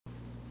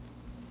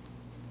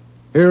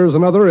Here's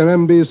another in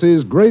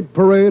NBC's great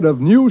parade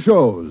of new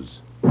shows.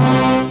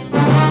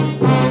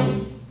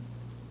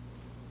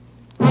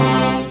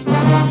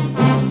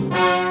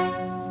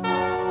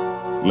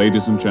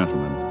 Ladies and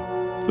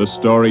gentlemen, the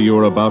story you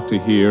are about to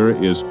hear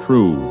is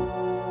true.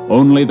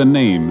 Only the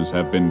names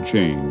have been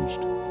changed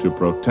to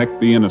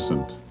protect the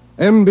innocent.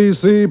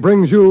 NBC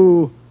brings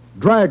you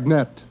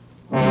Dragnet.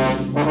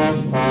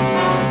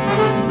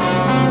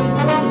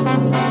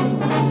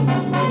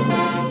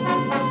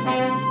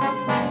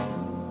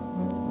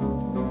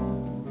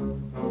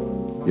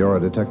 You're a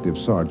detective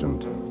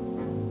sergeant.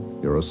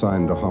 You're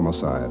assigned to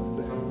homicide.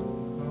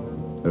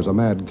 There's a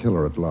mad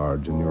killer at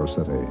large in your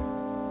city.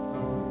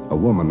 A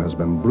woman has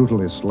been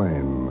brutally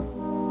slain,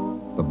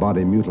 the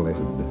body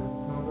mutilated.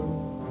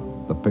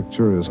 The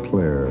picture is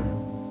clear.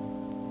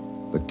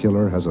 The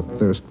killer has a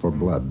thirst for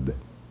blood.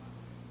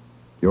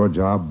 Your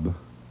job,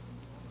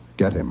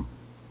 get him.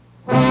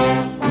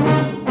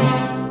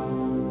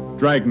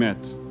 Dragnet,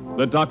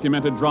 the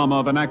documented drama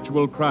of an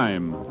actual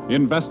crime,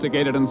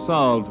 investigated and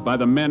solved by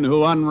the men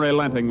who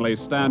unrelentingly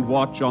stand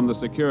watch on the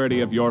security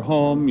of your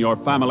home, your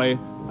family,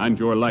 and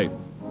your life.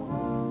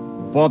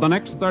 For the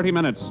next 30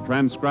 minutes,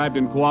 transcribed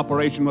in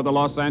cooperation with the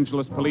Los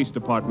Angeles Police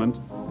Department,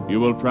 you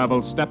will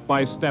travel step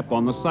by step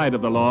on the side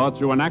of the law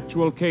through an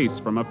actual case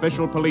from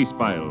official police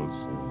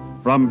files.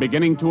 From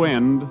beginning to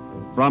end,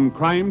 from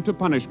crime to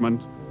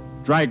punishment,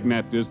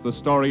 Dragnet is the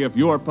story of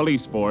your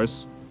police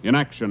force in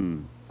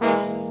action.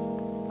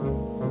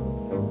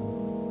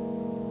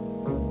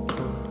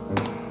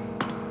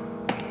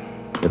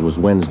 It was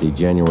Wednesday,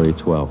 January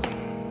 12th.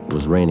 It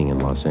was raining in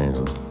Los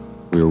Angeles.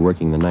 We were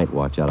working the night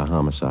watch out of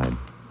Homicide.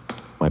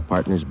 My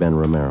partner's Ben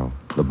Romero.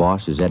 The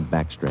boss is Ed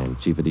Backstrand,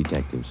 chief of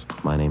detectives.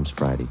 My name's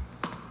Friday.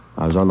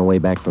 I was on the way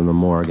back from the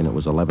morgue, and it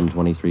was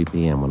 11:23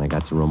 p.m. when I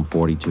got to room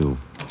 42.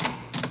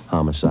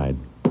 Homicide.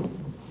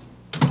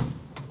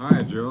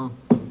 Hi, Joe.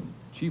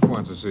 Chief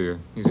wants to see you.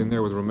 He's in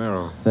there with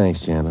Romero.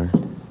 Thanks, Chandler.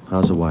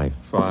 How's the wife?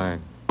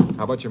 Fine.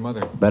 How about your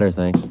mother? Better,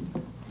 thanks.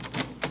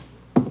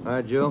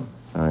 Hi, Joe.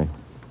 Hi.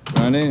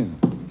 Friday,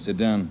 sit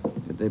down.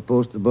 Did they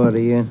post the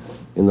body yet?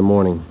 In the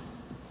morning.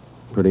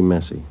 Pretty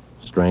messy.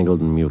 Strangled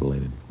and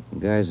mutilated. The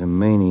guy's a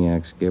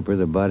maniac, Skipper.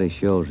 The body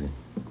shows it.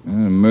 A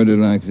murder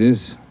like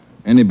this,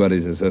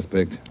 anybody's a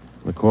suspect.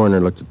 The coroner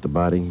looked at the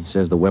body. He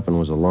says the weapon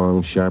was a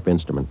long, sharp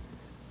instrument.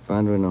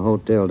 Found her in a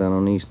hotel down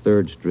on East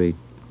 3rd Street.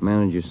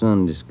 Manager's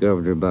son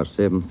discovered her about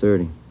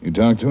 7:30. You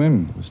talked to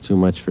him? It was too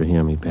much for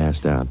him. He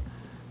passed out.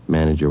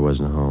 Manager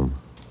wasn't home.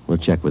 We'll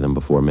check with him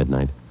before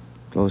midnight.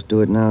 Close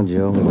to it now,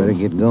 Joe. We better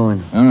get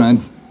going. All right.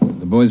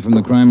 The boys from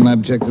the crime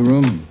lab checked the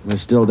room? They're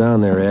still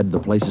down there, Ed. The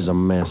place is a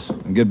mess.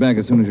 And get back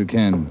as soon as you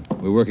can.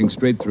 We're working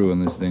straight through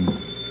on this thing.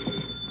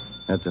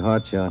 That's a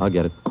hot shot. I'll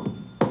get it.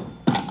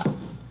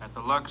 At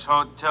the Lux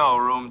Hotel,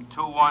 room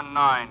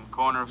 219,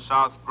 corner of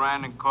South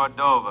Grand and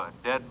Cordova.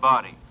 Dead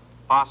body.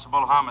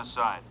 Possible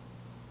homicide.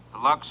 The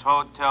Lux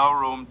Hotel,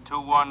 room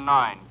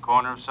 219,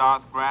 corner of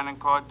South Grand and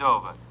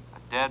Cordova. A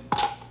dead...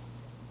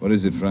 What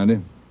is it,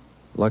 Friday?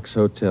 Lux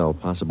Hotel,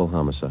 possible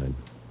homicide.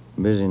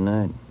 Busy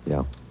night.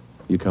 Yeah.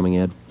 You coming,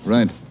 Ed?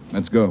 Right.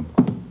 Let's go.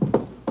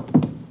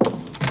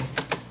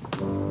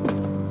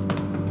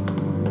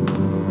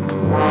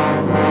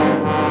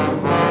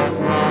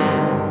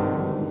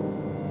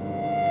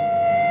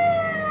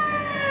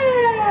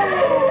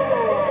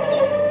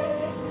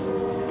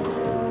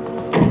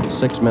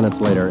 Six minutes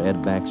later,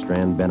 Ed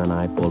Backstrand, Ben, and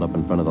I pulled up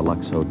in front of the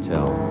Lux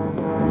Hotel.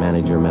 The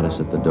manager met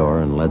us at the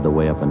door and led the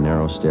way up a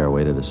narrow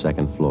stairway to the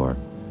second floor.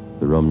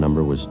 The room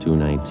number was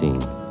 219.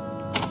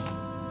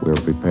 We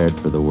were prepared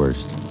for the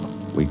worst.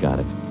 We got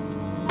it.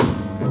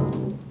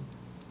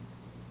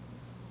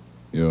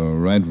 You're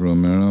right,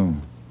 Romero.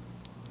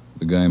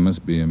 The guy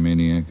must be a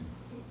maniac.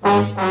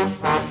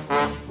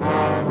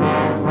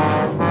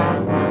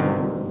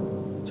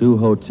 Two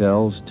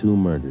hotels, two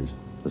murders.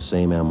 The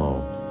same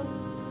M.O.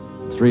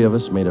 Three of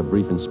us made a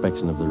brief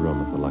inspection of the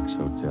room at the Lux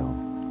Hotel.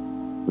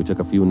 We took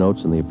a few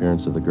notes on the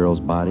appearance of the girl's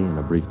body and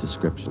a brief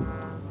description.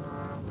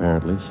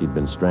 Apparently, she'd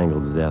been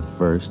strangled to death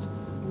first,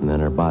 and then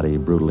her body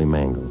brutally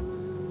mangled.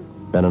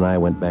 Ben and I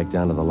went back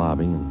down to the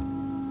lobby,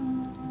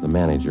 and the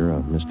manager,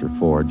 Mr.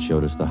 Ford,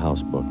 showed us the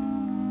house book.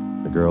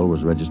 The girl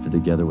was registered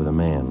together with a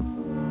man,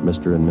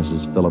 Mr. and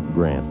Mrs. Philip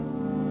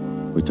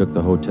Grant. We took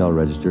the hotel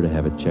register to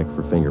have it checked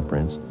for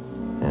fingerprints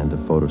and to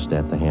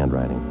photostat the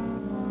handwriting.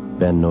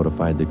 Ben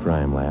notified the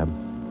crime lab.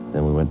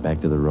 Then we went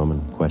back to the room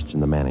and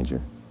questioned the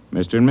manager.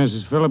 Mr. and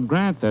Mrs. Philip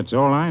Grant, that's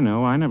all I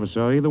know. I never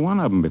saw either one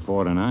of them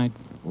before tonight.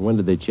 When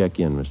did they check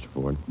in, Mr.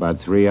 Ford? About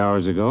 3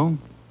 hours ago.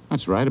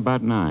 That's right,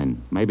 about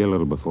 9. Maybe a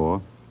little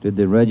before. Did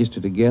they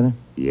register together?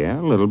 Yeah,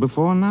 a little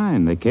before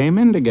 9. They came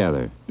in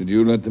together. Did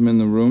you let them in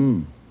the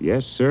room?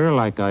 Yes, sir,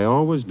 like I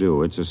always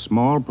do. It's a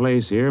small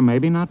place here,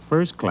 maybe not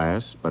first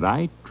class, but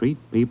I treat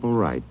people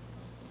right.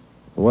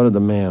 What did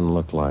the man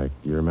look like?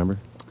 You remember?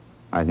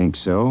 I think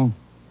so.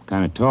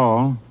 Kind of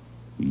tall.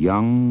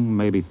 Young,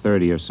 maybe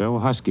 30 or so.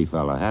 Husky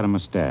fella. Had a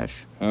mustache.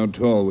 How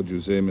tall would you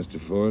say, Mr.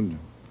 Ford?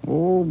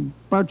 Oh,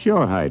 about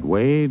your height,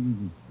 Wade.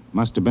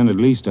 Must have been at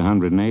least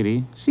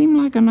 180. Seemed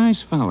like a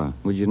nice fella.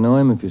 Would you know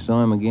him if you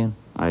saw him again?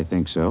 I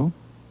think so.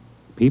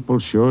 People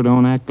sure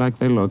don't act like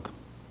they look.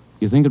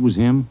 You think it was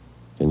him?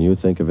 Can you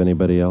think of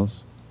anybody else?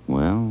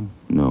 Well,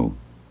 no.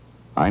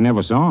 I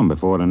never saw him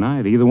before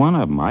tonight, either one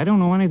of them. I don't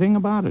know anything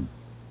about it.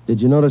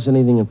 Did you notice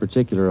anything in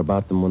particular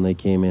about them when they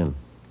came in?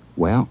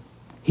 Well,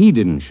 he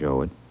didn't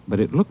show it, but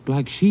it looked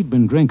like she'd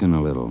been drinking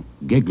a little.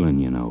 Giggling,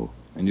 you know.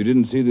 And you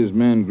didn't see this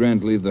man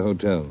Grant leave the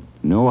hotel?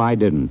 No, I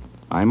didn't.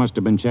 I must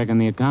have been checking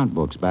the account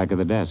books back of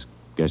the desk.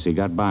 Guess he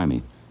got by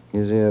me.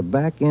 Is there a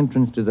back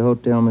entrance to the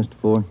hotel, Mr.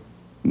 Ford?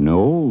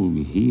 No,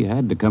 he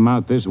had to come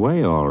out this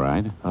way, all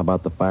right. How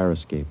about the fire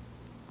escape?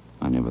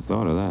 I never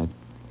thought of that.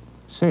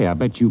 Say, I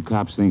bet you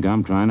cops think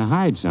I'm trying to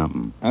hide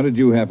something. How did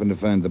you happen to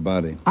find the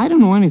body? I don't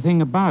know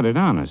anything about it,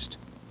 honest.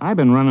 I've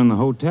been running the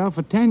hotel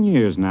for 10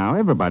 years now.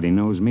 Everybody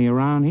knows me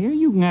around here.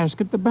 You can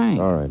ask at the bank.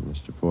 All right,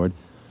 Mr. Ford.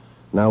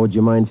 Now, would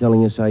you mind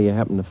telling us how you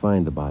happened to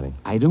find the body?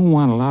 I don't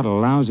want a lot of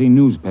lousy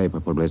newspaper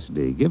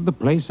publicity. Give the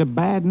place a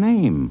bad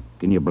name.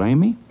 Can you blame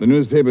me? The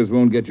newspapers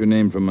won't get your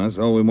name from us.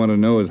 All we want to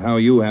know is how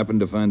you happened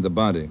to find the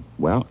body.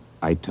 Well,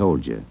 I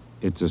told you.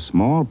 It's a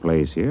small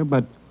place here,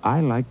 but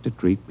I like to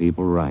treat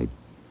people right.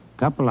 A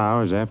couple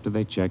hours after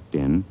they checked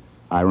in,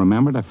 I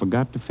remembered I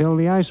forgot to fill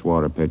the ice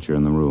water pitcher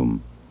in the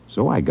room.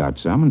 So I got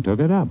some and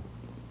took it up.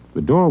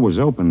 The door was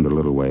opened a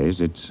little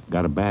ways. It's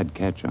got a bad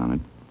catch on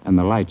it, and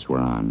the lights were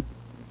on.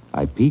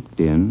 I peeked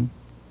in,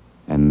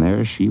 and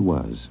there she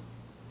was.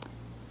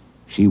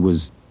 She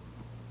was...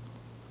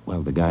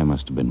 Well, the guy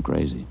must have been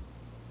crazy.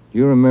 Do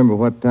you remember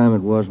what time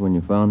it was when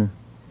you found her?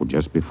 Well,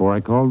 just before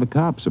I called the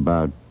cops,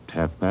 about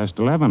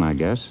 11:30, I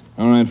guess.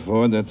 All right,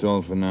 Ford, that's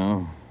all for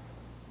now.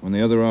 When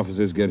the other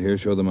officers get here,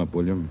 show them up,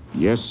 will you?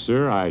 Yes,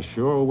 sir, I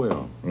sure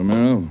will.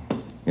 Romero,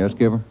 Yes,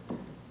 Skipper?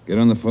 get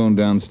on the phone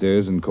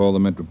downstairs and call the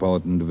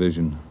Metropolitan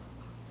Division.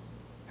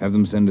 Have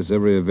them send us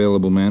every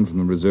available man from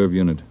the reserve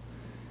unit.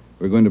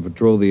 We're going to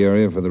patrol the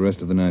area for the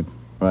rest of the night.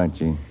 Right,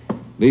 Chief.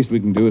 Least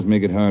we can do is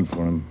make it hard for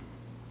him.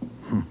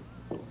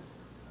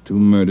 2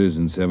 murders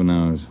in 7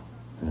 hours.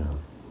 Yeah.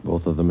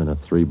 Both of them in a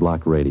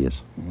 3-block radius.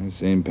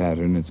 Same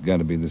pattern. It's got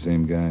to be the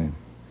same guy.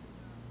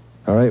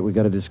 All right, we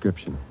got a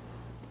description.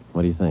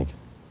 What do you think?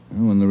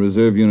 Well, when the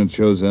reserve unit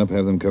shows up,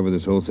 have them cover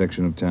this whole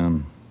section of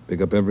town. Pick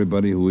up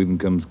everybody who even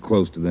comes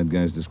close to that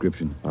guy's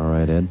description. All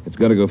right, Ed. It's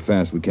got to go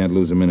fast. We can't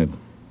lose a minute.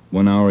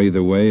 1 hour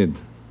either way, it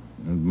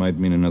might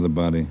mean another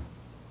body.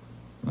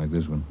 Like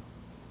this one.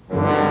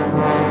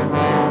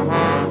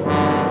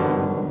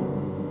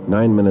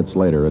 9 minutes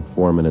later, at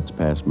 4 minutes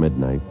past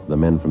midnight, the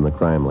men from the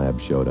crime lab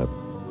showed up.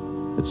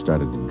 It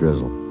started to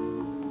drizzle.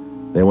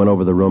 They went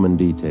over the room in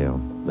detail.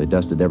 They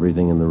dusted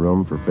everything in the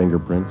room for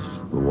fingerprints,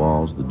 the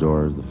walls, the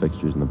doors, the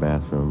fixtures in the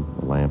bathroom,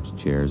 the lamps,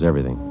 chairs,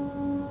 everything.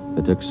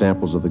 They took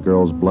samples of the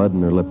girl's blood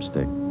and her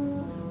lipstick.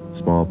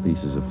 Small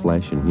pieces of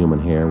flesh and human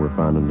hair were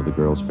found under the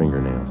girl's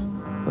fingernails.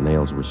 The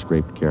nails were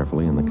scraped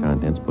carefully and the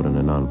contents put in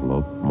an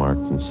envelope,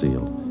 marked and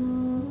sealed.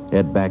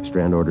 Ed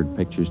Backstrand ordered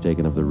pictures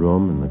taken of the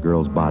room and the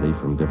girl's body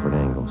from different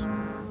angles.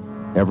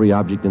 Every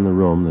object in the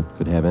room that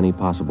could have any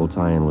possible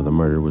tie-in with the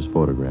murder was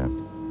photographed.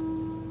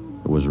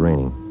 It was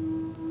raining.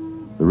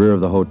 The rear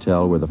of the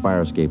hotel where the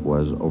fire escape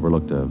was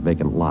overlooked a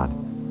vacant lot.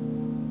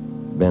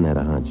 Ben had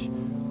a hunch.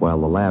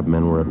 While the lab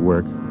men were at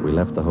work, we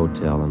left the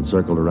hotel and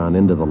circled around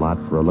into the lot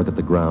for a look at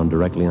the ground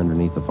directly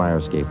underneath the fire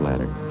escape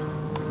ladder.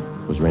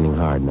 It was raining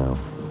hard now.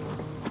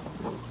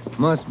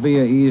 Must be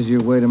an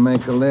easier way to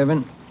make a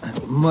living.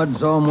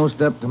 Mud's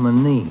almost up to my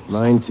knee.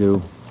 Mine,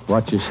 too.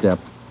 Watch your step.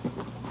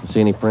 You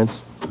see any prints?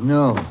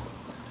 No.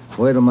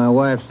 Wait till my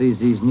wife sees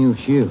these new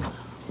shoes.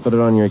 Put it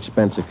on your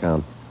expense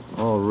account.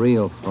 Oh,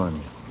 real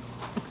funny.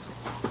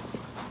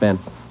 Ben,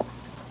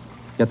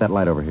 get that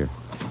light over here.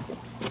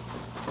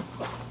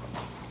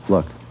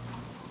 Look.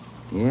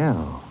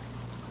 Yeah.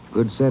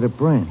 Good set of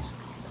prints.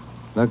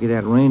 Lucky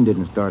that rain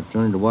didn't start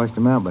turning to wash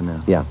them out by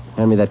now. Yeah,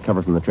 hand me that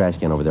cover from the trash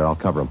can over there. I'll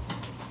cover them.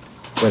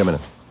 Wait a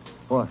minute.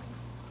 What?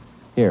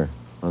 Here,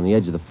 on the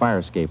edge of the fire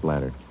escape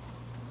ladder.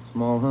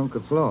 Small hunk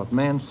of cloth.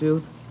 Man's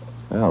suit?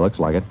 Well, looks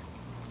like it.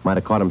 Might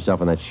have caught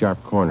himself in that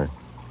sharp corner.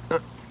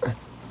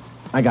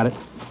 I got it.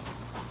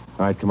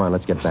 All right, come on,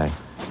 let's get back.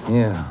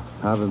 Yeah,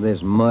 out of this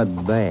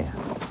mud bath.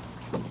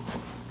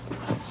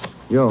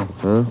 Joe,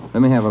 Huh? let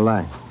me have a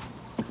light.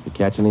 You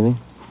catch anything?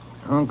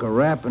 Hunk of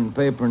wrapping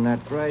paper in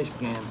that trash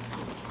can.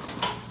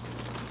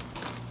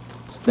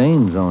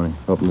 Stains on it.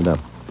 Open it up.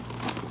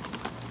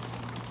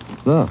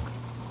 Look.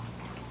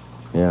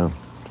 Yeah,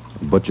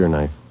 a butcher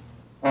knife.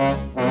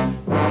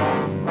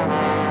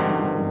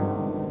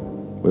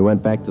 We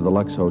went back to the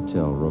Lux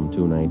Hotel, room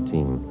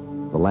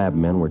 219. The lab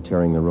men were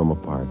tearing the room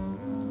apart.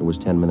 It was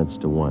 10 minutes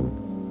to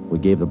 1. We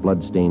gave the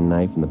blood-stained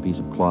knife and the piece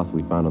of cloth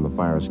we found on the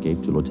fire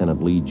escape to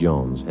Lieutenant Lee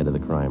Jones, head of the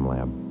crime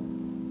lab.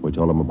 We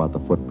told him about the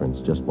footprints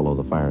just below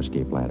the fire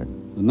escape ladder.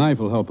 The knife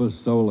will help us,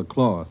 so will the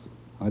cloth.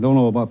 I don't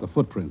know about the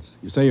footprints.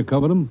 You say you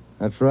covered them?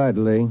 That's right,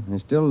 Lee. They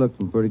still look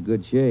in pretty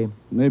good shape.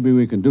 Maybe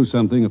we can do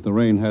something if the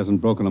rain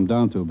hasn't broken them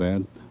down too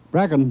bad.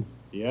 Bracken,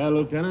 Yeah,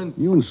 Lieutenant?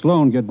 you and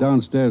Sloan get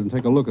downstairs and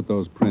take a look at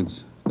those prints.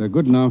 If they're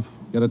good enough,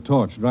 Get a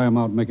torch, dry him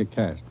out, and make a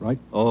cast, right?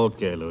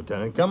 Okay,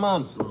 Lieutenant. Come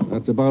on, Slim.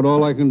 That's about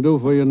all I can do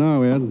for you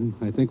now, Ed.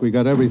 I think we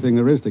got everything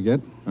there is to get.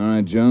 All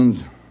right, Jones.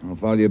 I'll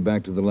follow you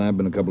back to the lab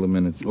in a couple of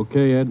minutes.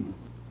 Okay, Ed.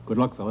 Good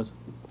luck, fellas.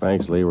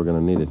 Thanks, Lee. We're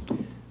going to need it.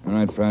 All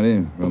right,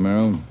 Friday.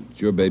 Romero,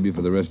 it's your baby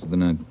for the rest of the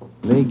night.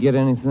 Lee, get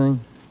anything?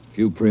 A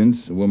few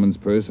prints, a woman's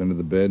purse under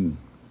the bed.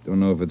 Don't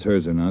know if it's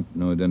hers or not.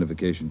 No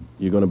identification.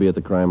 You going to be at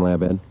the crime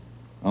lab, Ed?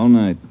 All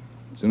night.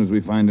 As soon as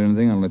we find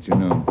anything, I'll let you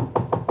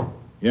know.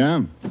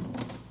 Yeah?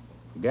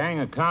 A gang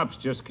of cops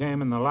just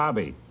came in the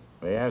lobby.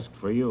 They asked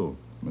for you.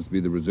 Must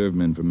be the reserve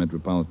men from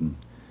Metropolitan.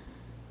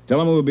 Tell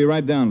them we'll be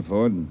right down,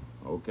 Ford.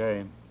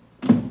 Okay.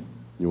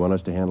 You want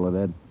us to handle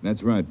it, Ed?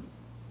 That's right.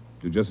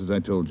 Do just as I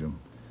told you.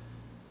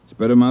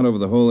 Spread them out over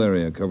the whole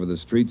area. Cover the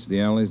streets,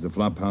 the alleys, the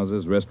flop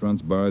houses,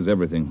 restaurants, bars,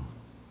 everything.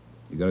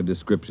 You got a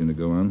description to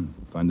go on.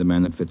 Find the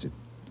man that fits it.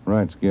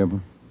 Right,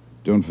 Skipper.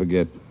 Don't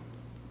forget,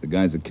 the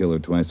guy's a killer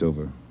twice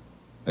over.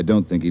 I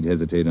don't think he'd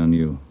hesitate on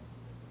you.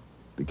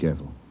 Be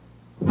careful.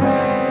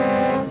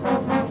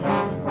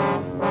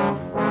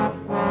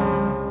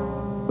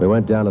 We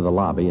went down to the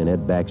lobby, and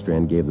Ed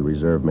Backstrand gave the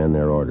reserve men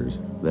their orders.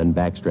 Then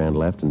Backstrand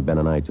left, and Ben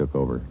and I took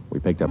over. We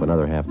picked up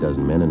another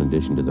half-dozen men in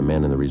addition to the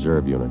men in the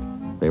reserve unit.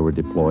 They were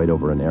deployed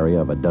over an area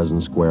of a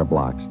dozen square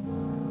blocks.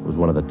 It was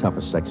one of the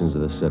toughest sections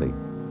of the city.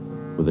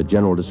 With a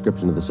general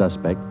description of the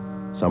suspect,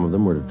 some of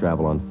them were to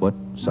travel on foot,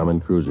 some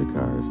in cruiser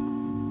cars.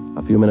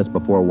 A few minutes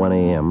before 1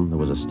 a.m., there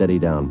was a steady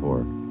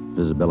downpour.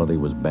 Visibility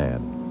was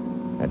bad.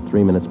 At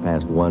 3 minutes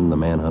past 1, the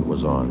manhunt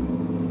was on.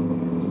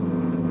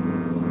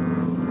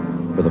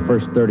 For the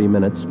first 30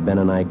 minutes, Ben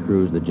and I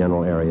cruised the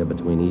general area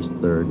between East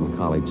 3rd and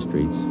College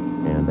Streets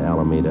and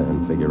Alameda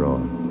and Figueroa.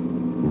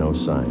 No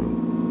sign.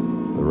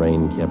 The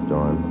rain kept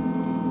on.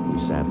 We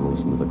sat and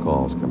listened to the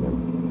calls come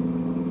in.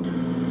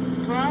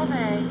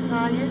 12A,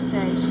 call your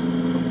station.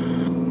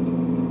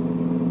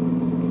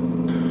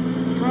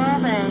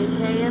 12A,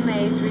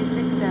 KMA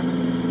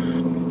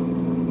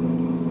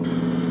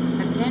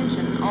 367.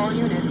 Attention, all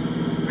units.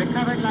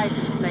 Recovered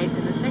license plates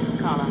in the 6th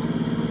column.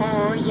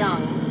 4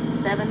 Young,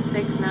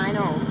 7690.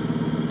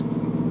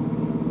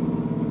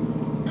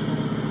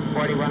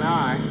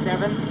 41R,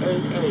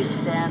 788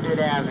 Standard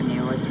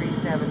Avenue at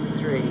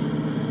 373.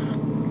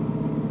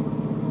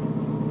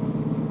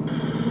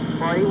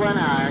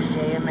 41R,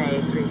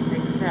 KMA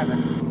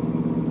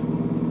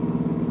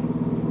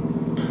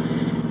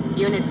 367.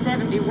 Unit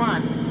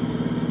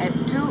 71 at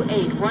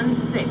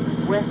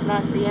 2816 West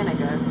La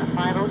Cienega, a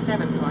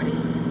 507 party.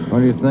 What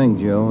do you think,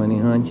 Joe? Any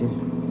hunches?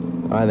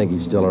 I think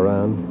he's still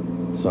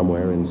around,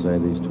 somewhere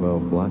inside these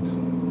 12 blocks.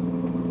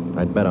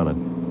 I'd bet on it.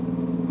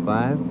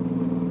 5?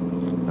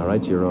 All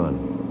right, you're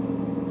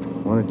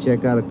on. Want to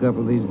check out a couple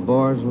of these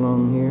bars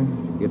along here?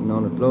 Getting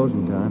on to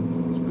closing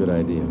time. It's a good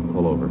idea.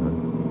 Pull over, huh?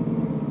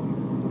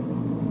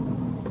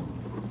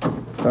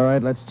 All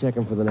right, let's check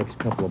him for the next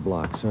couple of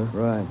blocks, huh?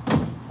 Right.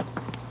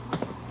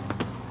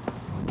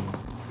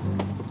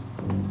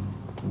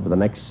 For the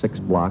next 6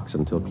 blocks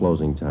until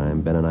closing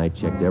time, Ben and I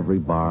checked every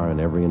bar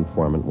and every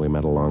informant we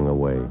met along the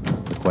way.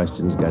 The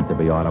questions got to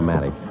be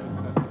automatic.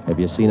 Have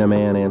you seen a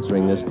man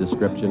answering this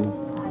description?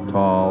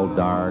 Tall,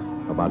 dark,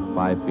 about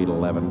 5 feet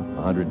 11,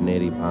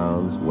 180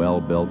 pounds,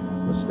 well-built,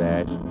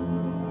 mustache,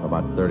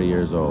 about 30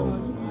 years old.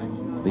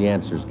 The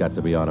answers got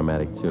to be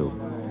automatic, too.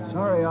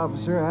 Sorry,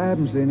 officer, I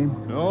haven't seen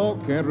him. No,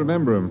 can't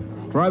remember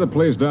him. Try the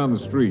place down the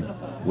street.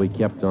 We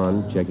kept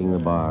on checking the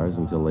bars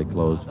until they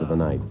closed for the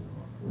night.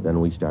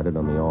 Then we started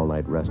on the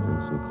all-night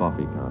restaurants and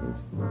coffee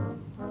counters.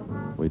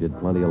 We did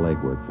plenty of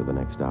legwork for the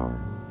next hour.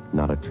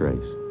 Not a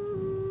trace.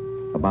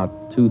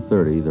 About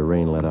 2:30, the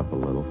rain let up a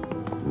little,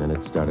 and then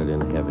it started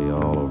in heavy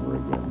all over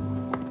again.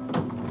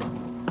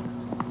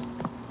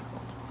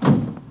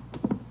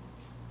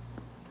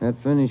 That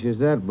finishes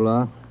that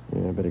block.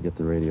 Yeah, I better get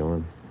the radio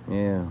on.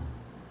 Yeah.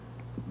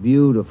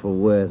 Beautiful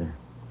weather.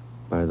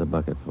 By the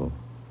bucketful.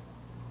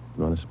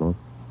 You want to smoke?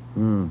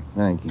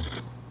 Thank you.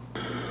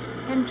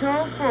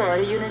 Control 4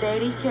 to Unit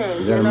 80K.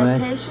 Is that Your a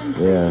match? location,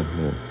 please. Yeah.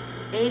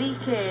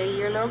 80K,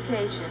 your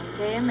location.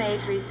 KMA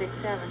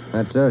 367.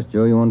 That's us,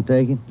 Joe. You want to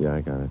take it? Yeah,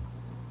 I got it.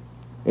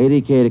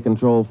 80K to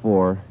Control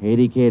 4.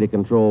 80K to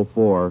Control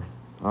 4.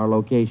 Our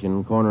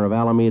location, corner of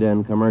Alameda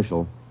and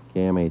Commercial.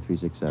 KMA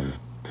 367.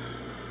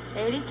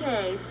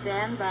 80K,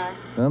 stand by.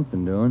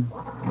 Something doing.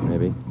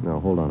 Maybe. No,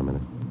 hold on a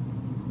minute.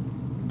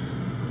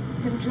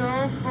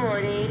 Control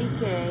 4 to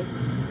 80K.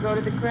 Go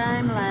to the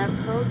crime lab,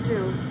 code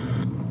 2.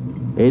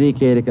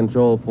 80K to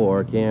Control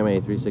 4,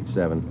 KMA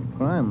 367.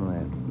 Crime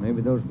lab.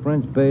 Maybe those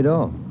prints paid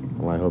off.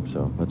 Well, I hope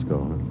so. Let's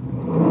go.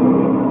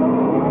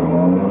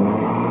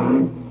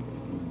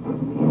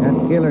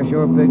 That killer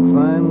sure picked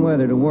fine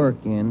weather to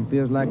work in.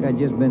 Feels like I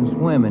just been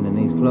swimming in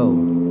these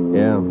clothes.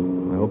 Yeah.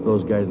 I hope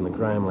those guys in the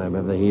crime lab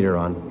have the heater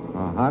on.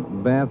 A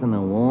hot bath and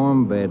a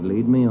warm bed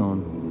lead me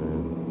on.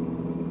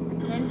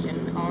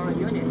 Attention, all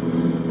units.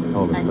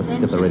 Hold it. Let's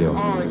get the radio.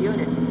 All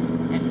units.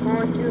 At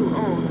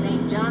 420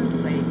 St. John's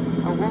Place,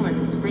 a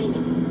woman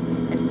screaming.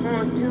 At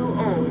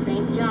 420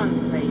 St.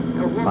 John's Place,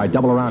 a woman... All right,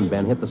 double around,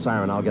 Ben. Hit the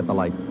siren. I'll get the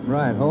light.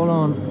 Right, hold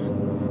on.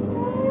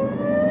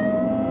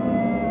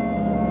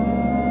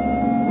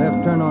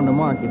 Left turn on the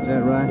market, is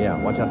that right? Yeah,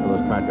 watch out for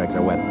those car tracks.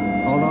 They're wet.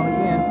 Hold on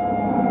again.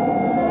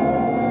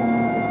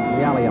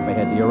 The alley up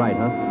ahead to your right,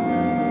 huh?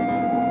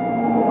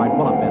 All right,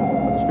 pull up, Ben.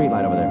 Put the street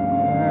light over there.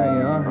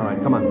 There you are. All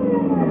right, come on.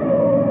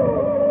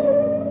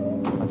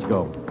 Let's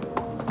go.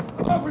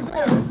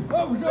 Officer!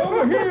 Officer,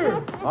 over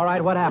here! All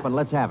right, what happened?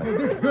 Let's have it.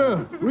 This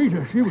girl,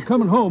 Rita, she was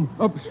coming home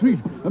up the street.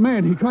 A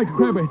man, he tried to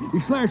grab her.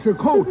 He slashed her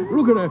coat.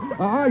 Look at her.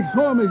 I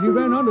saw him as he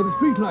ran under the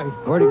street light.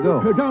 Where'd he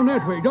go? Down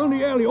that way, down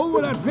the alley, over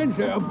that fence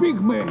there. A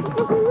big man.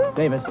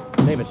 Davis,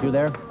 you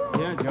there?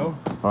 Yeah, Joe.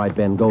 All right,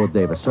 Ben, go with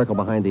Davis. Circle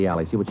behind the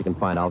alley. See what you can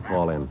find. I'll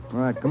call in. All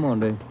right, come on,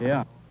 Dave.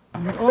 Yeah.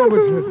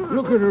 Officer,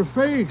 look at her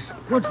face.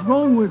 What's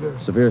wrong with her?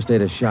 Severe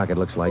state of shock, it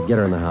looks like. Get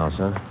her in the house,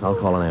 huh? I'll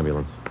call an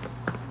ambulance.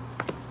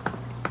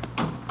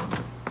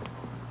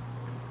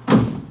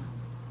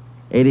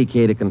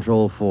 ADK to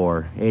Control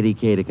 4.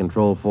 ADK to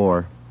Control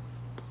 4.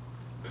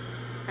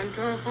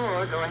 Control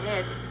 4, go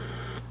ahead.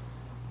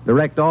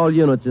 Direct all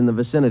units in the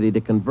vicinity to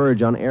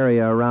converge on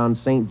area around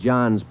St.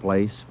 John's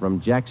Place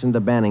from Jackson to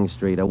Banning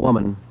Street. A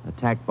woman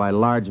attacked by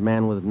large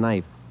man with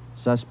knife.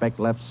 Suspect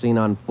left seen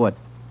on foot.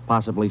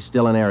 Possibly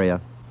still in area.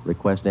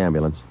 Request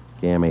ambulance.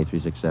 KMA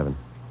 367.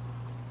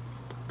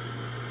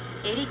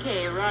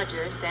 ADK,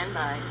 roger, stand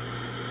by.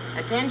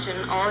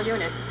 Attention, all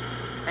units.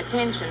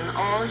 Attention,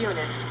 all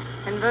units.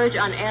 Converge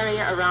on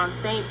area around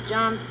St.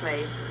 John's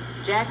Place,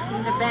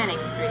 Jackson to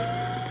Banning Street.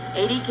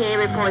 ADK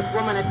reports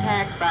woman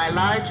attacked by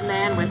large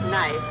man with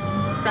knife.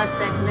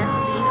 Suspect left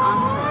seen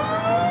on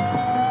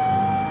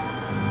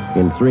foot.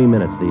 In 3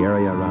 minutes, the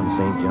area around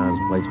St. John's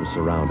Place was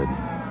surrounded.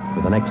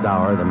 For the next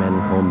hour, the men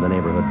combed the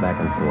neighborhood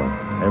back and forth.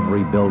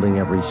 Every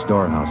building, every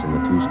storehouse in the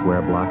 2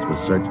 square blocks was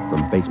searched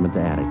from basement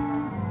to attic.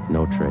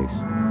 No trace.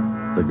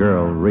 The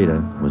girl,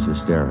 Rita, was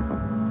hysterical.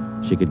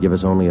 She could give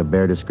us only a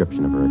bare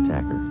description of her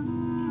attacker.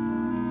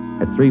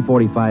 At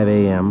 3:45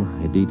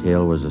 a.m., a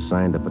detail was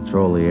assigned to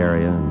patrol the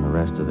area and the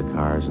rest of the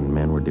cars, and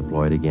men were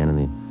deployed again in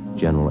the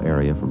general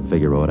area from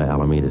Figueroa to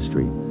Alameda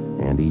Street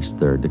and East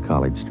 3rd to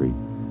College Street.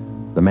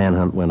 The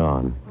manhunt went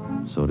on.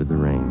 So did the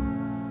rain.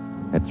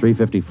 At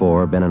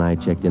 3:54, Ben and I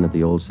checked in at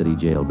the Old City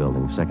Jail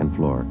building, 2nd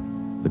floor,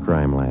 the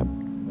crime lab.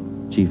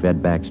 Chief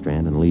Ed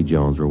Backstrand and Lee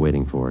Jones were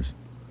waiting for us.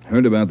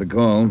 Heard about the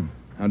call.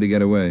 How'd he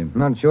get away?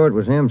 Not sure it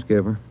was him,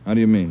 Skipper. How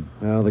do you mean?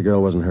 Well, the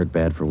girl wasn't hurt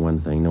bad for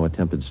one thing. No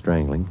attempted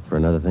strangling. For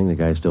another thing, the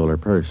guy stole her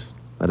purse.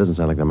 That doesn't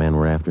sound like the man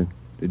we're after.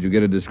 Did you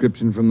get a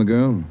description from the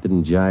girl?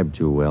 Didn't jibe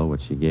too well,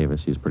 what she gave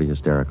us. She was pretty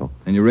hysterical.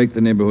 And you raked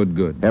the neighborhood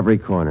good? Every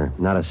corner.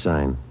 Not a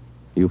sign.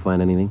 You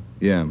find anything?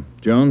 Yeah.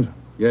 Jones?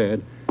 Yeah,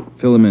 Ed.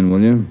 Fill them in,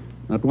 will you?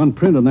 Not one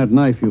print on that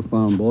knife you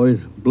found,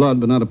 boys. Blood,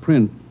 but not a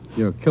print.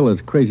 Your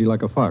killer's crazy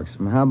like a fox.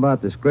 And how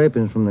about the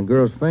scrapings from the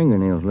girl's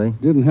fingernails, Lee?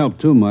 Didn't help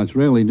too much.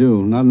 Rarely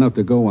do. Not enough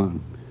to go on.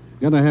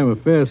 Gotta have a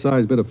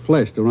fair-sized bit of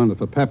flesh to run it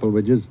for papal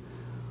ridges.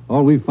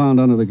 All we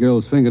found under the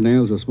girl's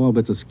fingernails were small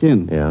bits of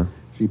skin. Yeah?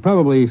 She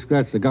probably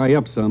scratched the guy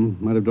up some.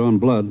 Might have drawn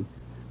blood.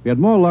 We had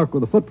more luck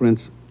with the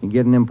footprints. You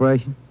get an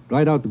impression?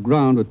 Dried out the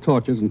ground with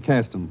torches and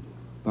cast them.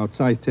 About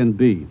size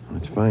 10B.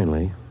 That's fine,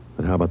 Lee.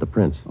 But how about the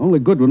prints? Only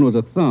good one was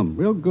a thumb.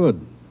 Real good.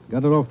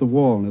 Got it off the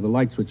wall near the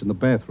light switch in the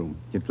bathroom.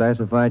 Did you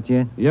classify it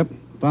yet? Yep.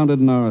 Found it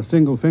in our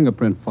single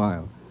fingerprint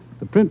file.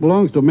 The print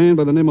belongs to a man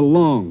by the name of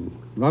Long.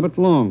 Robert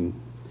Long.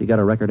 You got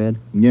a record, Ed?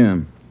 Yeah.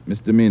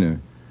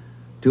 Misdemeanor.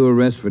 2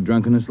 arrests for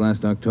drunkenness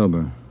last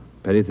October.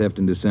 Petty theft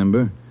in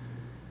December.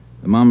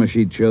 The mama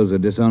sheet shows a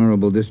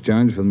dishonorable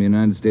discharge from the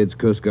United States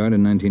Coast Guard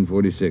in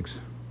 1946.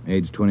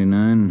 Age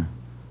 29,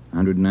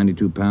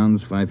 192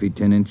 pounds, 5 feet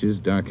 10 inches,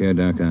 dark hair,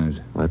 dark eyes.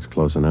 That's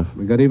close enough.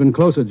 We got even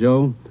closer,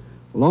 Joe.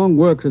 Long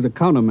works as a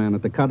counterman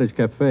at the Cottage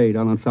Cafe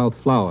down on South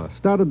Flower.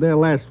 Started there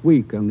last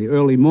week on the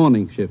early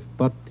morning shift,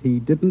 but he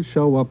didn't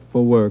show up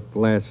for work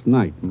last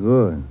night.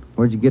 Good.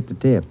 Where'd you get the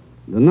tip?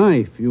 The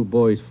knife you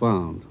boys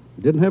found.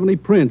 It didn't have any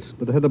prints,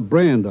 but it had a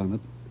brand on it.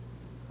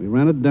 We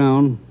ran it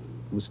down.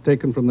 It was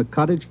taken from the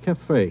Cottage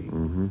Cafe.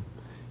 Mm-hmm.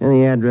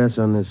 Any address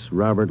on this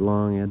Robert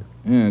Long, Ed?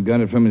 Yeah,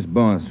 got it from his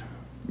boss.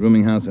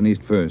 Rooming house on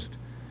East 1st.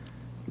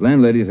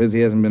 Landlady says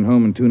he hasn't been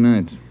home in 2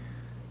 nights.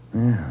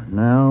 Yeah,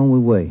 now we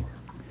wait.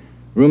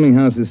 Rooming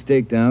house is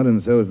staked out,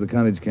 and so is the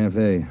Cottage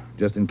Cafe,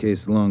 just in case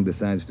Long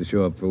decides to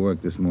show up for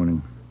work this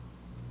morning.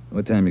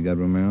 What time you got,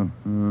 Romero?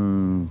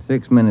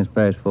 6 minutes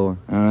past 4. All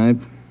right.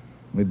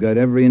 We've got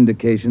every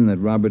indication that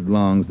Robert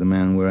Long's the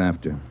man we're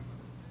after.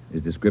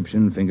 His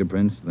description,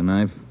 fingerprints, the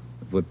knife,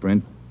 the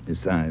footprint, his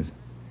size.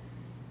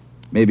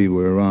 Maybe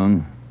we're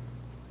wrong.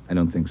 I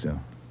don't think so.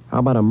 How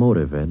about a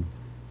motive, Ed?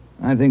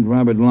 I think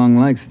Robert Long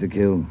likes to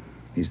kill.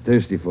 He's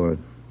thirsty for it.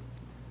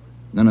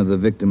 None of the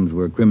victims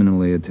were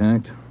criminally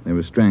attacked. They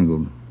were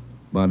strangled.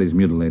 Bodies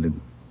mutilated.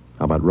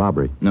 How about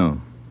robbery?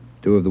 No.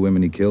 2 of the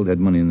women he killed had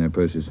money in their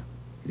purses.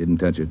 He didn't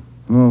touch it.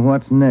 Well,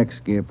 what's next,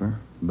 Skipper?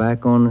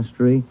 Back on the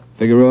street?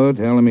 Figueroa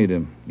to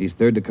Alameda, East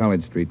 3rd to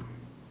College Street.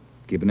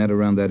 Keep a net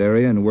around that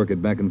area and work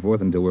it back and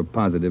forth until we're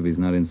positive he's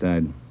not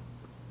inside.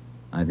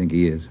 I think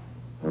he is.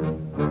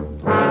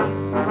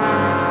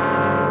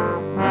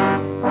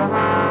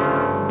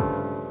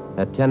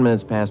 At 10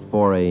 minutes past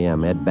 4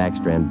 a.m., Ed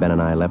Backstrand, Ben,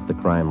 and I left the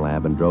crime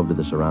lab and drove to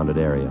the surrounded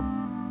area.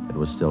 It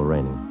was still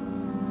raining.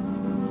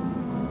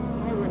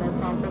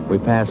 We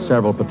passed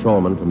several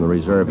patrolmen from the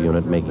reserve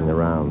unit making the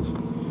rounds.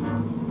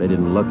 They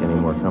didn't look any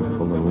more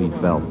comfortable than we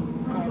felt.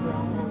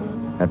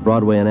 At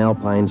Broadway and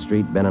Alpine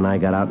Street, Ben and I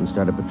got out and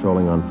started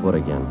patrolling on foot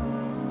again.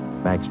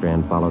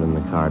 Backstrand followed in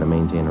the car to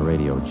maintain a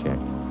radio check.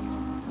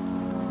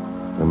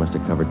 We must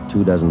have covered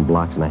 24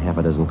 blocks and a half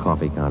a dozen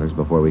coffee counters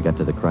before we got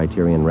to the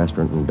Criterion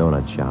Restaurant and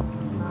Donut Shop,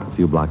 a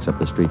few blocks up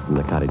the street from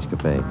the Cottage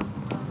Cafe.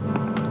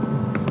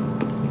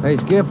 Hey,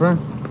 Skipper,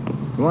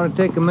 you want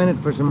to take a minute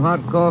for some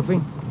hot coffee?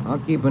 I'll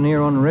keep an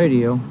ear on the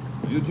radio.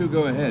 You two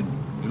go ahead.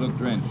 You look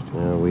drenched.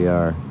 Yeah, we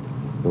are.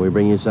 Can we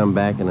bring you some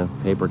back in a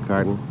paper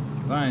carton?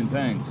 Fine,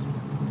 thanks.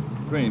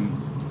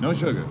 Cream. No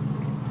sugar.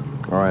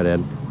 All right,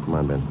 Ed. Come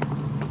on, Ben.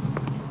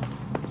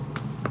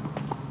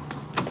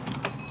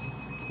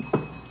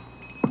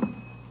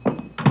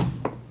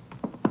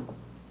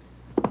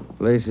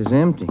 Place is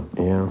empty.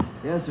 Yeah.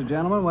 Yes, sir,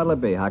 gentlemen. What'll it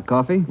be? Hot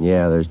coffee?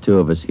 Yeah, there's two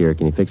of us here.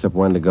 Can you fix up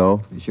one to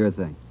go? Sure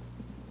thing.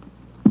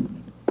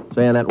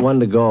 Say, on that one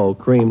to go,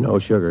 cream, no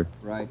sugar.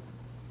 Right.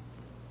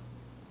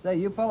 Say,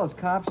 you fellas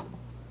cops?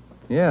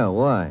 Yeah,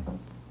 why?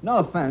 No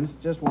offense,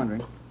 just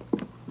wondering.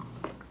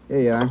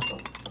 Here you are.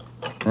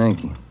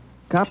 Thank you.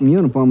 Cop in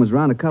uniform was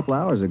around a couple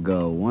hours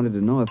ago. Wanted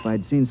to know if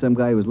I'd seen some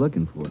guy he was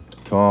looking for.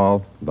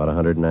 Tall, about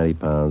 190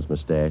 pounds,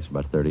 mustache,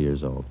 about 30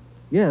 years old.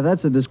 Yeah,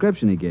 that's the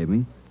description he gave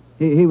me.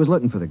 He was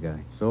looking for the guy.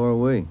 So are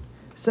we.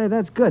 Say,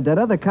 that's good. That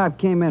other cop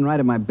came in right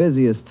at my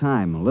busiest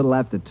time, a little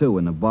after 2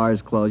 when the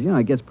bars closed. You know,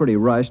 it gets pretty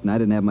rushed, and I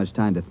didn't have much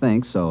time to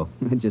think, so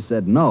I just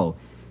said no.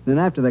 Then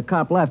after the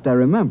cop left, I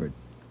remembered.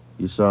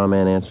 You saw a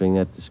man answering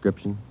that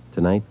description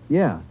tonight?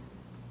 Yeah.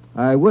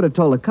 I would have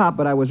told the cop,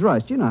 but I was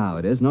rushed. You know how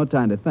it is. No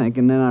time to think,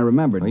 and then I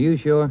remembered. Are you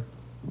sure?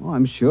 Oh,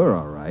 I'm sure,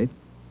 all right.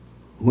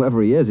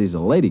 Whoever he is, he's a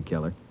lady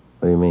killer.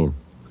 What do you mean?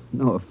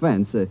 No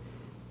offense.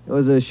 There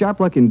was a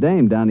sharp-looking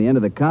dame down the end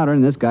of the counter,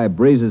 and this guy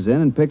breezes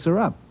in and picks her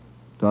up.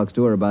 Talks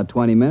to her about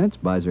 20 minutes,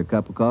 buys her a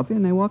cup of coffee,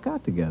 and they walk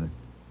out together.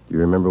 Do you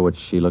remember what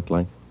she looked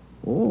like?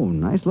 Oh,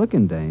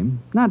 nice-looking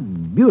dame.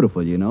 Not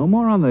beautiful, you know,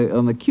 more on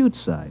the cute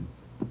side.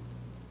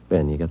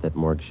 Ben, you got that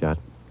morgue shot?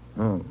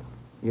 Oh,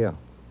 yeah.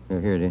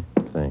 Here it is.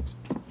 Thanks.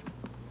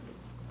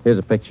 Here's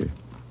a picture.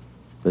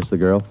 This the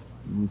girl?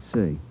 Let's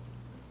see.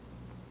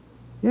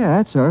 Yeah,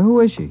 that's her. Who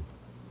is she?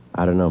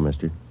 I don't know,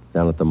 mister.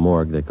 Down at the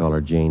morgue, they call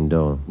her Jane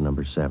Doe,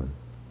 number 7.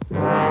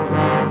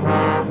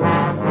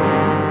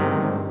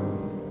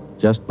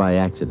 Just by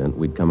accident,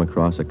 we'd come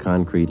across a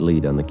concrete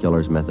lead on the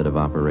killer's method of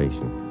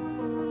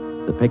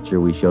operation. The picture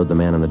we showed the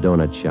man in the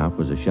donut shop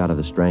was a shot of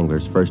the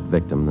strangler's first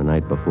victim the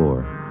night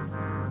before.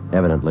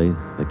 Evidently,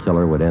 the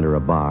killer would enter a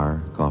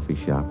bar, coffee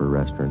shop, or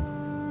restaurant,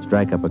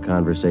 strike up a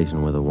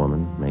conversation with a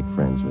woman, make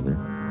friends with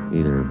her,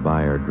 either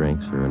buy her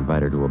drinks or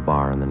invite her to a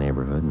bar in the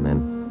neighborhood, and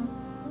then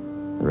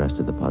the rest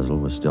of the puzzle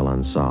was still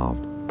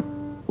unsolved.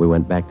 We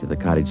went back to the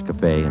Cottage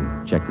Cafe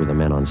and checked with the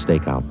men on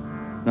stakeout.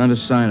 Not a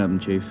sign of them,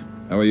 Chief.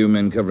 How are you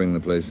men covering the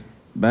place?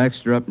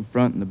 Baxter up in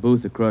front and the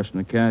booth across from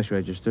the cash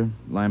register.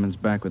 Lyman's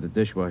back with the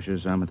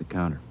dishwashers. I'm at the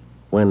counter.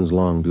 When's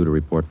Long due to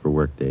report for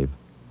work, Dave?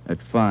 At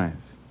 5.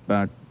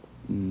 About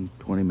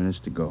 20 minutes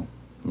to go.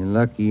 You're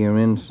lucky you're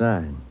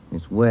inside.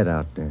 It's wet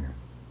out there.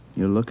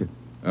 You'll look it.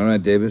 All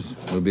right, Davis.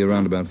 We'll be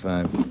around about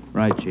 5.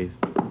 Right, Chief.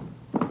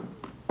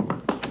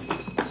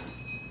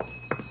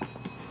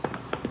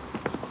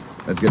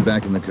 Let's get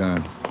back in the car.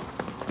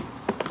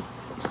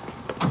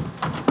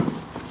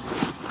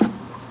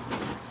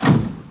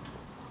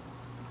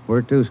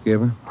 Where to,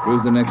 Skipper?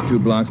 Cruise the next 2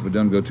 blocks, but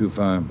don't go too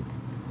far.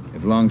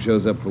 If Long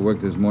shows up for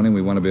work this morning,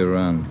 we want to be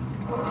around.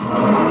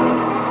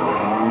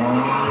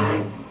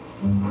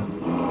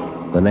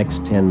 The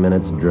next 10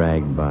 minutes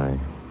dragged by.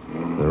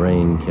 The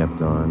rain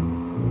kept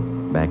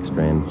on.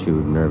 Backstrand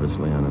chewed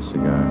nervously on a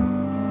cigar.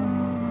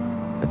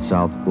 At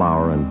South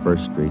Flower and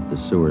First Street, the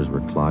sewers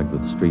were clogged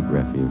with street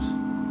refuse.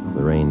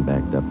 The rain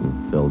backed up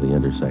and filled the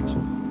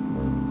intersection.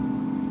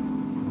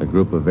 A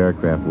group of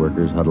aircraft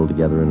workers huddled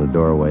together in a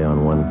doorway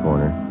on one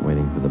corner,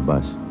 waiting for the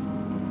bus.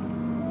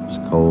 It was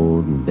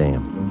cold and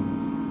damp.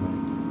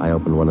 I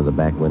opened one of the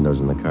back windows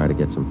in the car to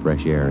get some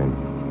fresh air in.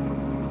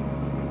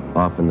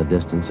 Off in the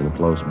distance and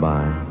close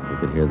by, we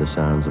could hear the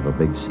sounds of a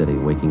big city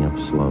waking up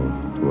slow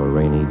to a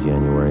rainy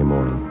January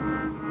morning.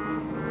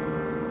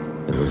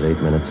 It was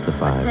 8 minutes to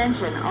 5.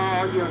 Attention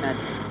all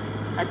units.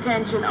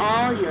 Attention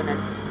all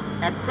units.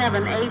 At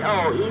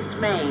 780 East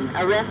Main,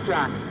 a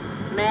restaurant.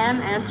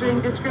 Man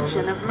answering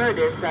description of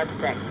murder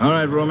suspect. All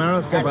right, Romero,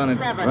 step on it.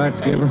 Right,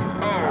 Skipper.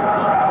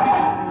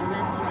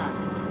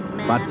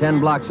 About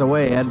 10 blocks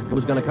away, Ed.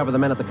 Who's going to cover the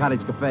men at the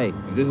Cottage Cafe?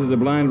 If this is a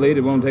blind lead,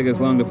 it won't take us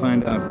long to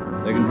find out.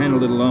 They can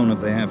handle it alone if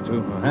they have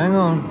to. Well, hang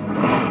on.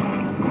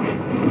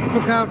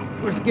 Look out.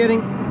 We're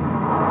skidding.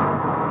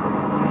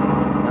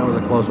 That was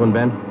a close one,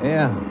 Ben.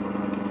 Yeah.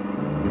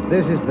 If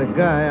this is the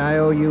guy, I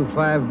owe you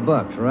 $5,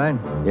 right?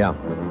 Yeah.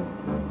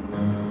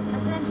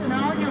 Attention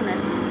all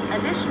units.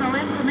 Additional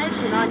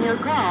information on your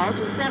call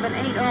to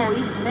 780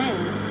 East Main.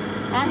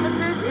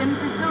 Officers in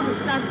pursuit of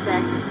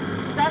suspect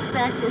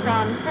Suspect is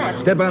on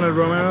foot. Step on it,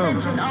 Romero.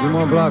 Attention all 2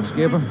 more blocks,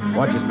 skipper.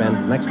 Watch it,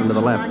 Ben. Next one to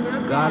the left.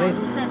 Got it.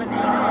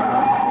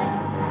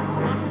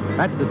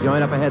 That's the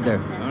joint up ahead there.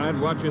 All right,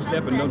 watch your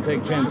step and don't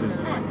take chances.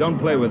 Don't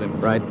play with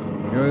him. Right.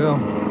 Here we go.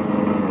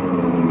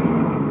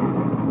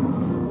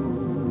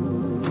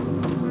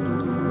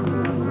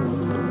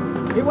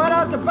 He went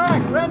out the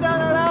back, ran down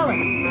that alley.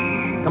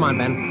 Come on,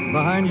 Ben.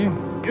 Behind you.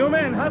 You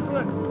men, hustle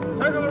it.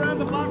 Circle around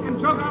the block and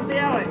choke off the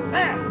alley.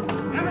 Fast.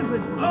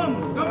 Emerson,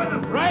 boom. Go with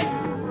them. Right.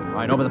 All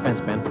right, over the fence,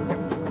 Ben.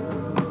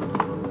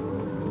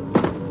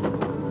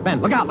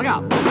 Ben, look out, look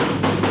out.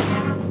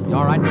 You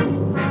all right?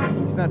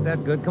 It's not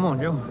that good. Come on,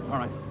 Joe. All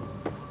right.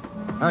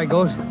 There he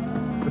goes.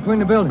 Between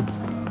the buildings.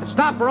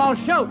 Stop or I'll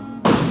shoot.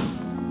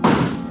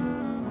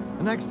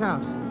 The next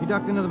house. He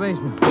ducked into the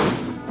basement.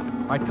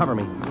 All right, cover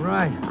me.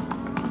 Right.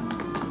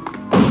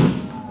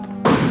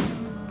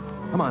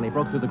 Come on, he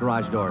broke through the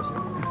garage doors.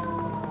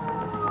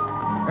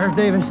 There's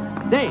Davis.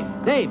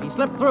 Dave, he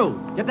slipped through.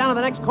 Get down to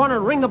the next corner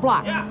and ring the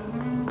block. Yeah.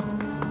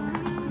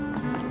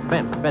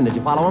 Ben, did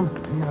you follow him?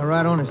 Yeah,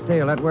 right on his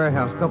tail. That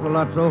warehouse, a couple of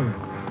lots over.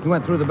 He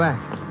went through the back.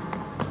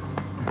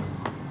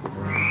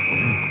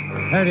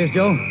 There it is,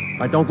 Joe. All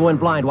right, don't go in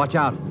blind. Watch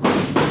out.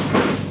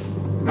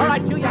 All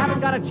right, you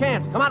haven't got a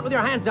chance. Come out with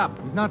your hands up.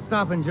 He's not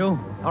stopping, Joe.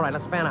 All right,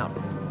 let's fan out.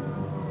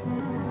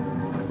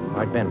 All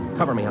right, Ben,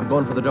 cover me. I'm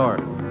going for the door.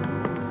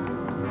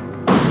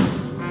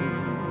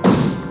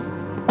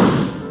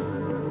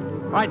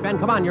 All right, Ben,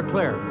 come on. You're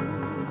clear.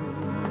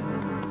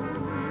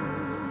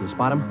 You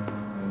spot him?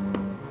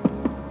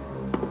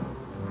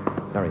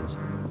 There he is.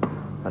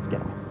 Let's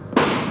get him.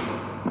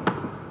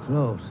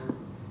 Close.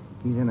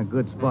 He's in a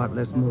good spot.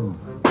 Let's move.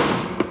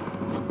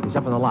 He's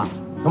up in the loft.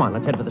 Come on,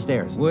 let's head for the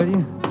stairs. Will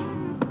you?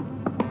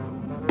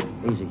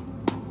 Easy.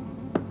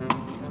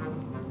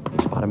 You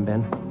spot him,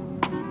 Ben?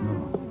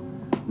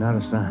 No. Not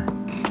a sign.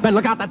 Ben,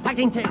 look out, that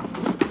packing case.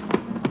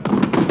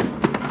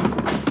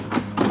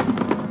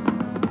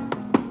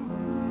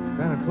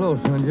 Kind of close,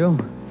 huh, Joe?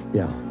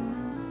 Yeah.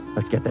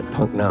 Let's get that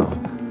punk now.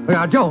 Look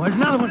out, Joe. There's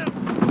another one.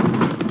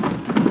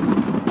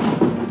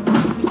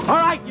 All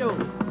right, you.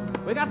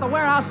 We got the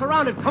warehouse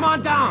surrounded. Come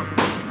on down.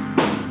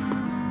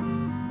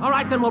 All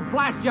right, then we'll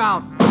blast you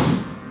out.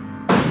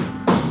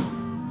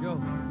 Joe,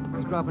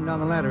 he's dropping down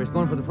the ladder. He's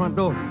going for the front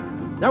door.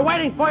 They're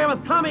waiting for you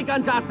with Tommy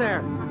guns out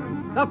there.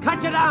 They'll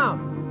cut you down.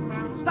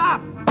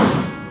 Stop.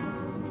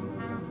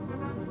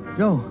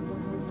 Joe,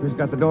 he's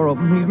got the door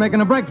open. He's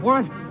making a break for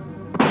it.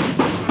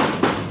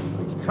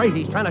 He's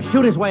crazy. He's trying to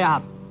shoot his way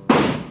out.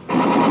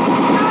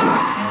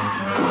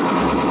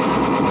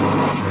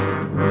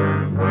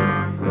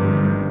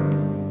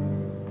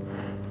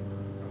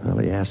 Well,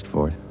 he asked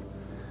for it.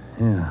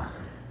 Yeah.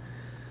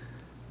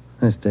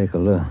 Let's take a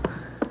look.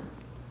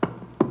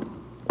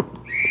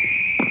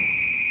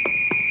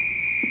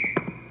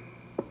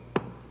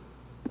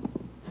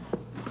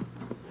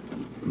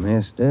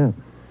 Messed up.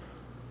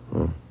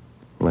 Well,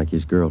 like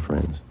his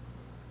girlfriends.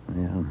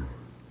 Yeah.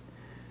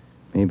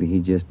 Maybe he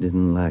just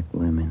didn't like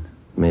women.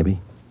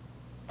 Maybe.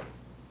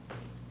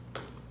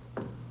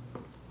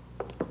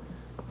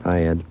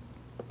 Hi, Ed.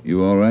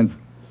 You all right?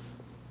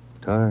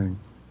 Tired.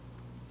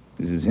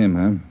 This is him,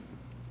 huh?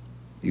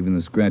 Even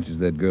the scratches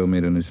that girl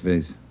made on his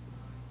face.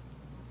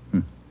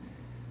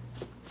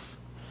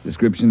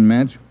 Description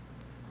match?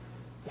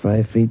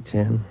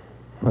 5'10",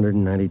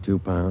 192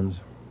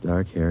 pounds,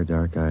 dark hair,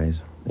 dark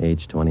eyes,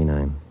 age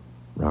 29.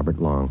 Robert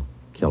Long,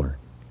 killer.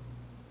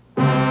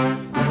 The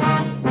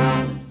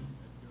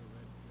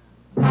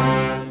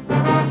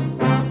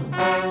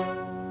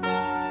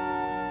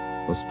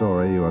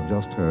story you have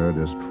just heard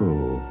is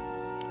true.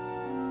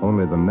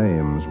 Only the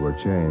names were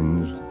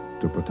changed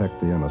to protect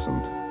the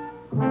innocent.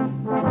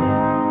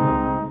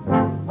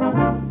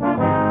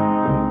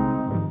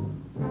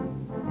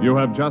 You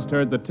have just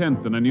heard the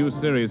 10th in a new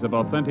series of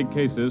authentic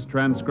cases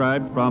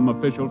transcribed from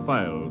official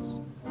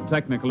files.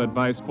 Technical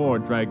advice for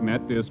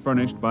Dragnet is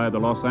furnished by the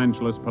Los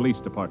Angeles Police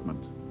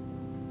Department.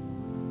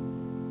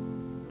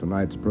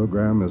 Tonight's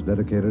program is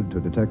dedicated to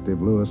Detective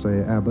Louis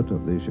A. Abbott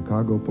of the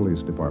Chicago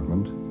Police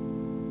Department,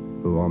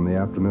 who on the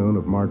afternoon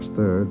of March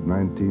 3rd,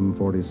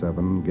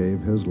 1947,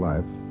 gave his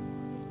life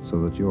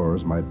so that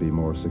yours might be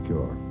more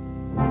secure.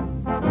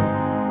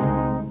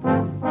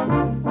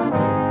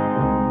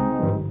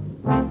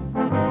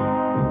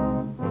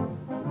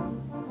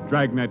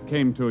 Dragnet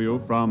came to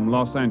you from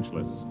Los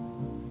Angeles.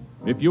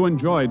 If you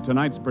enjoyed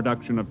tonight's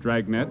production of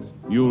Dragnet,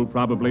 you'll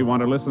probably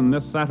want to listen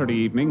this Saturday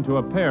evening to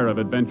a pair of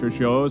adventure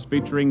shows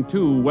featuring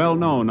two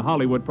well-known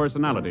Hollywood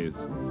personalities.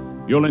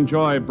 You'll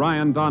enjoy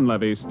Brian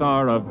Donlevy,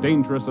 star of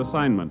Dangerous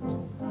Assignment.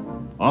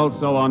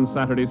 Also on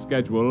Saturday's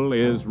schedule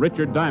is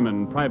Richard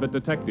Diamond, private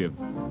detective,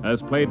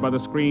 as played by the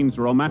screen's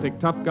romantic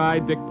tough guy,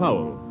 Dick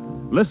Powell.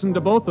 Listen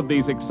to both of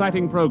these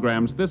exciting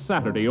programs this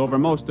Saturday over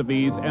most of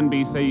these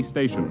NBC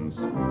stations.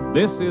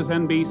 This is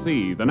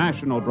NBC, the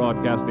national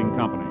broadcasting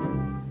company.